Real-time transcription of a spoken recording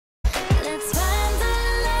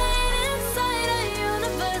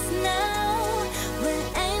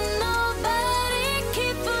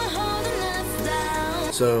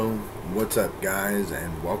So, what's up, guys,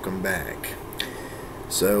 and welcome back.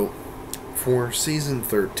 So, for Season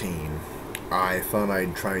 13, I thought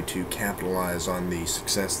I'd try to capitalize on the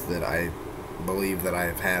success that I believe that I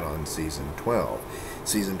have had on Season 12.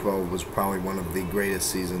 Season 12 was probably one of the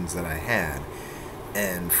greatest seasons that I had,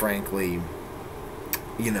 and frankly,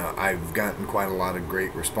 I've gotten quite a lot of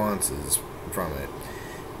great responses from it.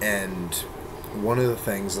 And one of the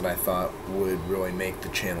things that I thought would really make the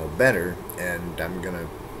channel better, and I'm going to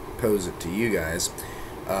pose it to you guys,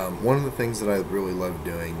 one of the things that I really love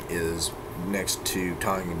doing is, next to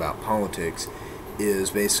talking about politics,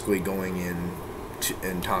 is basically going in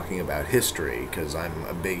and talking about history, because I'm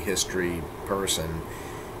a big history person.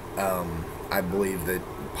 I believe that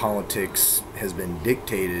politics has been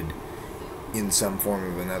dictated in some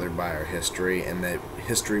form or another by our history, and that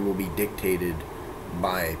history will be dictated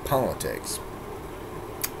by politics.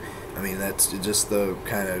 I mean, that's just the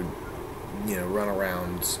kind of,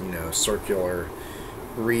 runaround, circular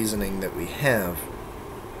reasoning that we have.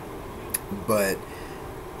 But,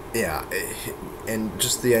 yeah, and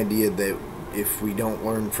just the idea that if we don't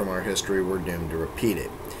learn from our history, we're doomed to repeat it,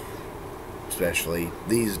 especially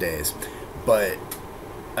these days. But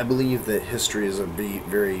I believe that history is a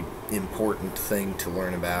very important thing to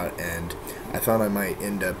learn about, and I thought I might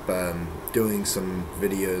end up doing some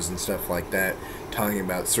videos and stuff like that talking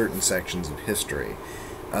about certain sections of history.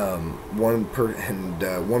 One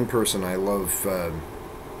person I love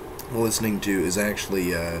listening to is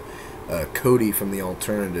actually Cody from the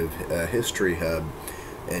Alternative History Hub,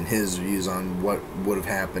 and his views on what would have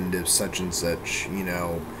happened if such and such,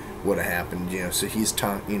 would have happened, so he's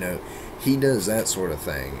he does that sort of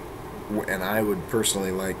thing, and I would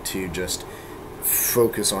personally like to just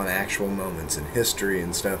focus on actual moments in history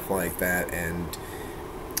and stuff like that, and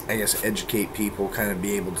I guess educate people, kind of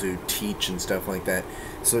be able to teach and stuff like that.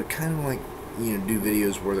 So kind of like, do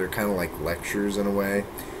videos where they're kind of like lectures in a way,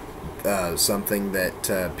 something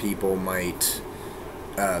that people might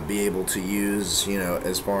be able to use,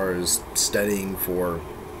 as far as studying for,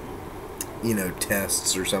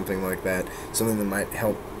 tests or something like that, something that might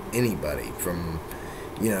help anybody from,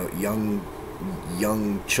 young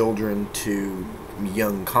children to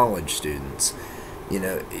young college students.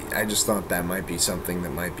 I just thought that might be something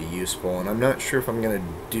that might be useful, and I'm not sure if I'm going to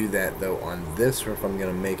do that, though, on this, or if I'm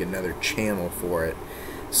going to make another channel for it,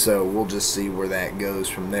 so we'll just see where that goes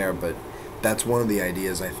from there. But that's one of the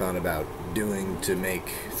ideas I thought about doing to make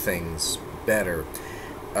things better,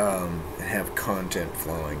 and have content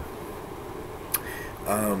flowing.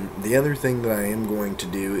 The other thing that I am going to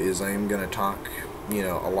do is I am going to talk,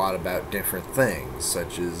 a lot about different things,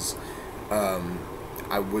 such as,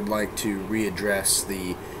 I would like to readdress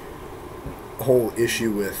the whole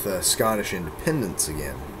issue with Scottish independence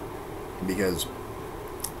again, because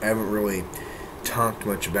I haven't really talked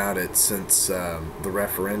much about it since the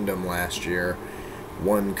referendum last year.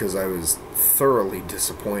 One, because I was thoroughly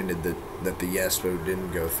disappointed that the yes vote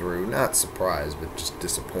didn't go through. Not surprised, but just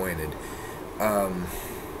disappointed.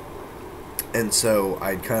 And so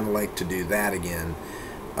I'd kind of like to do that again.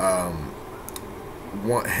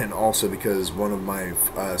 And also because one of my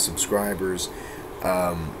subscribers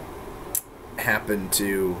happened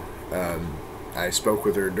to, I spoke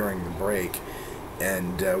with her during the break,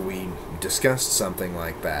 and we discussed something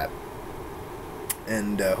like that.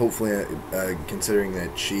 And hopefully, considering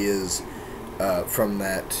that she is from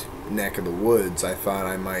that neck of the woods, I thought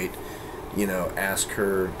I might, ask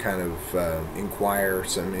her, kind of inquire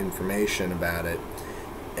some information about it,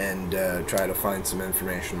 and try to find some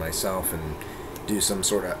information myself and do some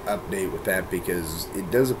sort of update with that, because it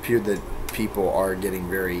does appear that people are getting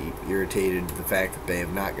very irritated with the fact that they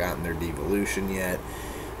have not gotten their devolution yet,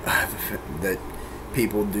 that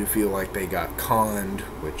people do feel like they got conned,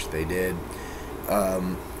 which they did,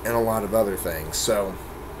 and a lot of other things. So,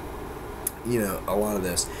 a lot of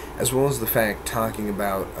this, as well as the fact talking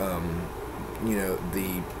about,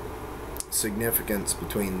 the significance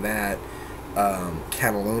between that,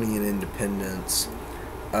 Catalonian independence.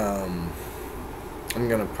 I'm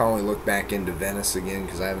going to probably look back into Venice again,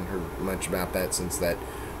 because I haven't heard much about that since that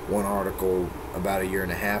one article about a year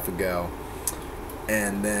and a half ago.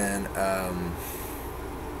 And then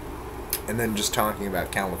just talking about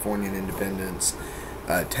Californian independence,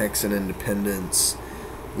 Texan independence,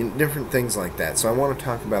 different things like that. So I want to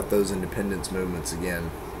talk about those independence movements again.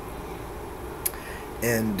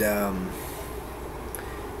 And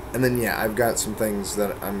then, yeah, I've got some things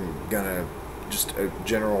that I'm gonna, just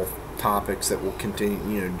general topics that will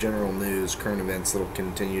continue, general news, current events that will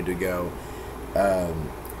continue to go.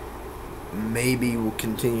 Maybe we'll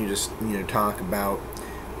continue to, talk about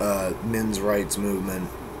men's rights movement,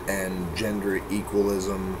 and gender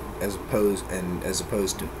equalism as opposed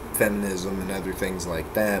to feminism and other things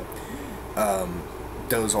like that.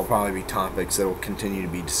 Those will probably be topics that will continue to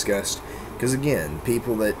be discussed. Because again,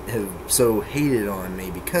 people that have so hated on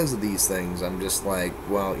me because of these things, I'm just like,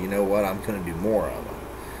 well, you know what? I'm going to do more of them.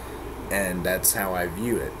 And that's how I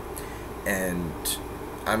view it. And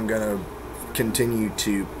I'm going to continue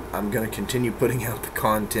putting out the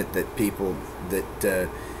content that people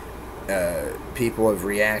have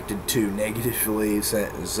reacted to negatively,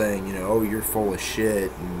 saying, you know, oh, you're full of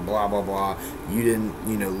shit and blah blah blah. You didn't,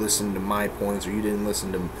 you know, listen to my points, or you didn't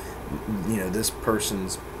listen to, you know, this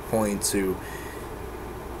person's points, who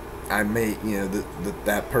I may, you know,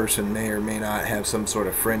 that person may or may not have some sort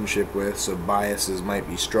of friendship with, so biases might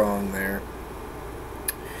be strong there,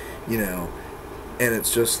 you know. And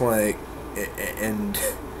it's just like, and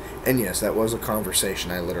yes, that was a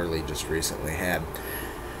conversation I literally just recently had.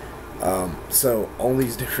 So all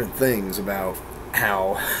these different things about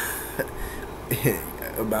how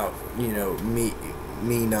about, you know, me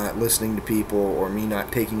not listening to people, or me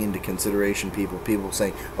not taking into consideration people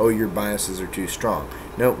saying, oh, your biases are too strong.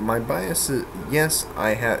 No, my biases, yes,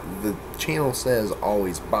 the channel says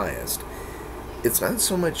always biased. It's not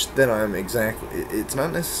so much that it's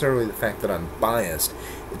not necessarily the fact that I'm biased,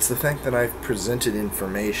 it's the fact that I've presented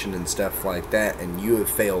information and stuff like that, and you have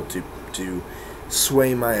failed to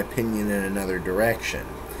sway my opinion in another direction.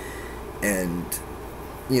 And,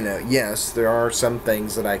 you know, yes, there are some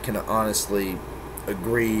things that I can honestly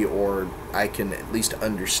agree, or I can at least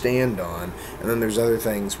understand on, and then there's other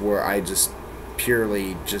things where I just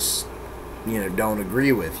purely just, you know, don't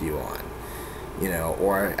agree with you on, you know,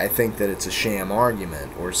 or I think that it's a sham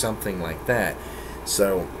argument or something like that.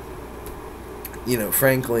 So, you know,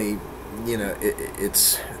 frankly, you know,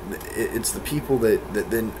 it's the people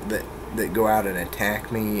that go out and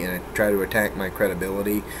attack me and try to attack my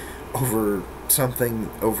credibility over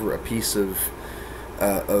a piece of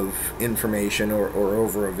information, or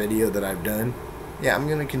over a video that I've done. Yeah, I'm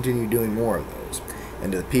going to continue doing more of those.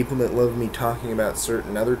 And to the people that love me talking about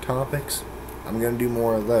certain other topics, I'm going to do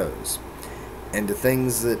more of those. And to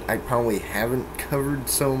things that I probably haven't covered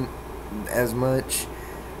as much,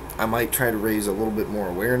 I might try to raise a little bit more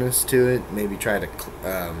awareness to it, maybe try to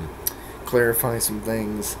clarify some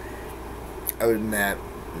things. Other than that,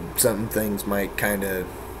 some things might kind of,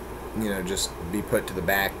 you know, just be put to the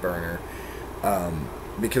back burner,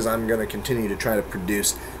 because I'm going to continue to try to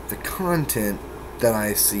produce the content that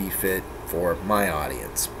I see fit for my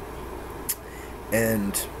audience.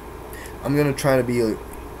 And I'm going to try to be, you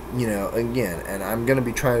know, again, and I'm going to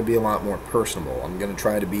be trying to be a lot more personable. I'm going to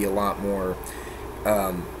try to be a lot more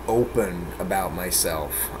open about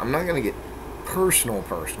myself. I'm not going to get personal,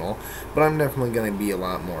 but I'm definitely going to be a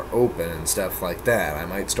lot more open and stuff like that. I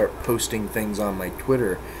might start posting things on my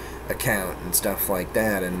Twitter account and stuff like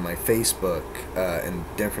that, and my Facebook, and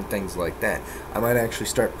different things like that. I might actually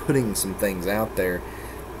start putting some things out there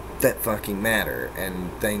that fucking matter,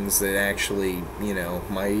 and things that actually, you know,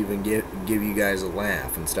 might even give you guys a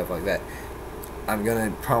laugh and stuff like that. I'm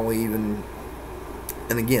gonna probably even,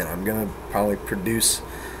 and again, I'm gonna probably produce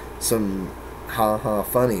some ha-ha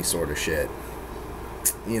funny sort of shit,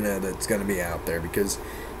 you know, that's gonna be out there, because,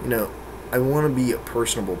 you know, I want to be a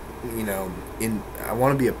personable, you know, I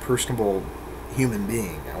want to be a personable human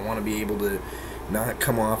being. I want to be able to not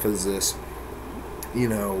come off as this, you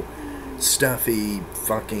know, stuffy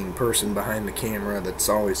fucking person behind the camera that's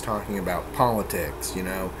always talking about politics, you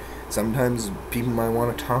know. Sometimes people might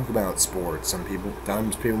want to talk about sports.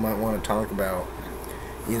 Sometimes people might want to talk about,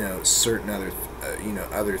 you know, certain other,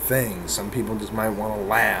 other things. Some people just might want to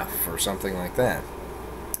laugh or something like that.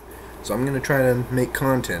 So I'm going to try to make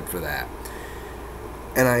content for that.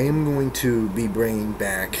 And I am going to be bringing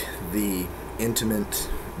back the intimate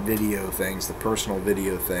video things, the personal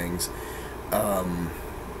video things. And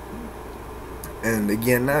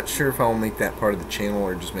again, not sure if I'll make that part of the channel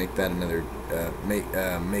or just make that another,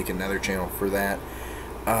 make another channel for that.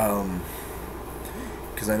 Because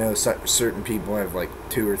I know certain people have like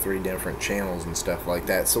 2 or 3 different channels and stuff like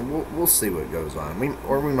that. So we'll see what goes on.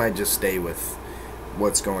 We might just stay with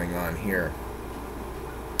what's going on here.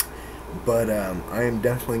 But I am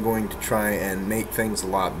definitely going to try and make things a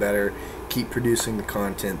lot better. Keep producing the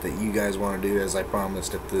content that you guys want to do, as I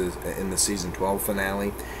promised in the season 12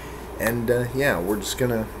 finale. And yeah, we're just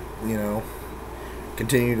gonna, you know,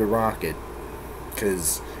 continue to rock it.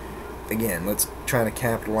 Because again, let's try to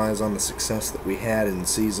capitalize on the success that we had in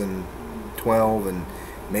season 12 and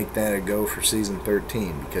make that a go for season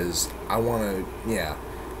 13. Because I want to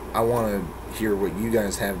hear what you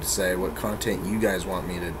guys have to say, what content you guys want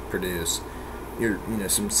me to produce, you know,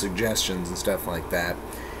 some suggestions and stuff like that.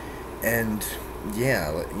 And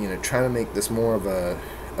yeah, try to make this more of a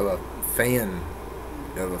fan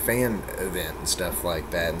event and stuff like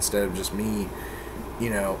that, instead of just me,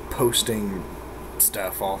 posting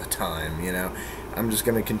stuff all the time. I'm just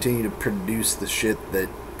gonna continue to produce the shit that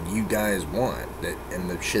you guys want, and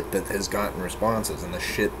the shit that has gotten responses, and the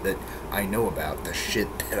shit that I know about, the shit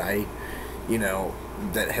that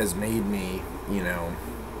that has made me,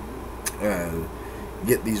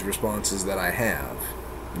 get these responses that I have.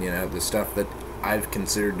 The stuff that I've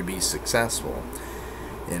considered to be successful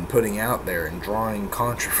in putting out there and drawing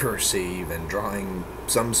controversy and drawing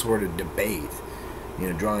some sort of debate,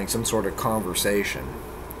 drawing some sort of conversation.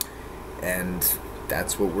 And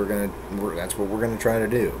that's what we're gonna try to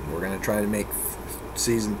do. We're gonna try to make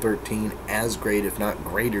season 13 as great, if not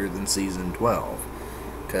greater, than season 12.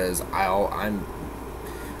 Because I'm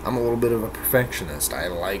a little bit of a perfectionist. I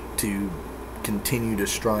like to continue to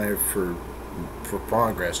strive for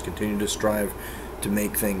progress, continue to strive to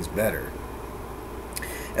make things better.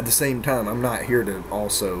 At the same time, I'm not here to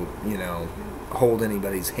also, hold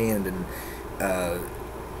anybody's hand and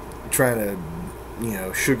try to,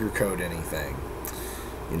 sugarcoat anything.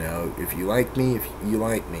 If you like me, you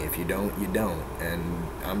like me. If you don't, you don't. And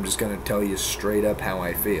I'm just going to tell you straight up how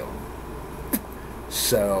I feel.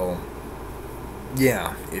 So,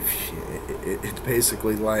 yeah, it's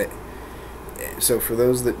basically like... So for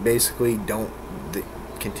those that basically that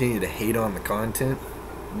continue to hate on the content,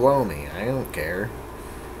 blow me. I don't care.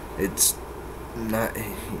 It's not...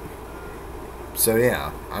 So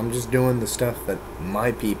yeah, I'm just doing the stuff that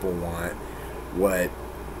my people want, the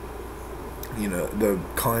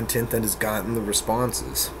content that has gotten the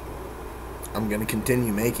responses. I'm going to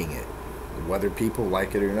continue making it, whether people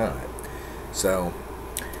like it or not. So,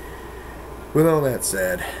 with all that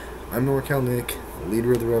said, I'm NorCal Nick,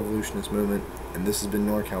 leader of the Revolutionist Movement, and this has been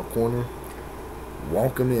NorCal Corner.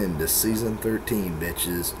 Welcome into Season 13,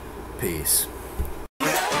 bitches. Peace.